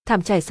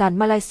Thảm trải sàn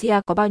Malaysia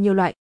có bao nhiêu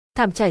loại?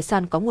 Thảm trải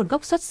sàn có nguồn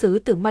gốc xuất xứ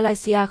từ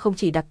Malaysia không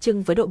chỉ đặc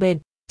trưng với độ bền,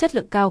 chất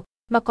lượng cao,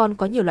 mà còn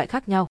có nhiều loại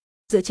khác nhau.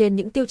 Dựa trên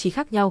những tiêu chí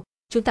khác nhau,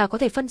 chúng ta có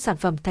thể phân sản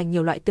phẩm thành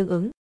nhiều loại tương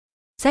ứng.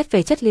 Xét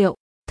về chất liệu,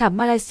 thảm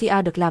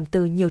Malaysia được làm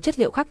từ nhiều chất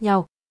liệu khác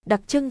nhau,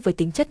 đặc trưng với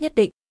tính chất nhất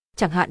định,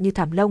 chẳng hạn như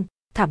thảm lông,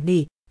 thảm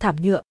nỉ, thảm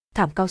nhựa,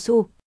 thảm cao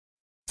su.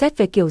 Xét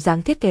về kiểu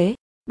dáng thiết kế,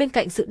 bên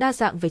cạnh sự đa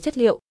dạng về chất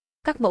liệu,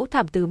 các mẫu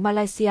thảm từ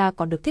Malaysia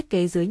còn được thiết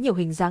kế dưới nhiều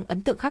hình dáng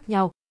ấn tượng khác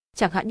nhau,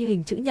 chẳng hạn như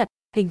hình chữ nhật,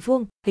 hình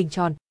vuông, hình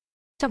tròn.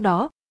 Trong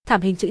đó,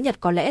 thảm hình chữ nhật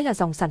có lẽ là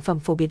dòng sản phẩm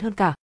phổ biến hơn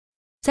cả.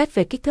 Xét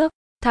về kích thước,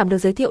 thảm được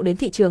giới thiệu đến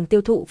thị trường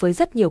tiêu thụ với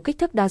rất nhiều kích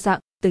thước đa dạng,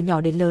 từ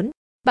nhỏ đến lớn.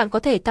 Bạn có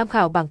thể tham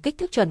khảo bảng kích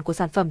thước chuẩn của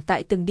sản phẩm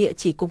tại từng địa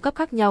chỉ cung cấp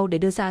khác nhau để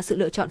đưa ra sự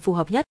lựa chọn phù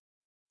hợp nhất.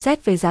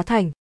 Xét về giá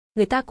thành,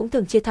 người ta cũng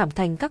thường chia thảm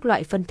thành các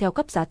loại phân theo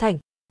cấp giá thành,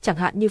 chẳng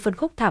hạn như phân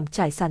khúc thảm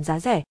trải sàn giá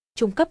rẻ,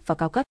 trung cấp và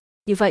cao cấp.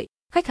 Như vậy,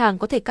 khách hàng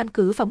có thể căn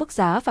cứ vào mức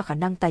giá và khả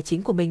năng tài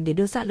chính của mình để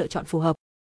đưa ra lựa chọn phù hợp.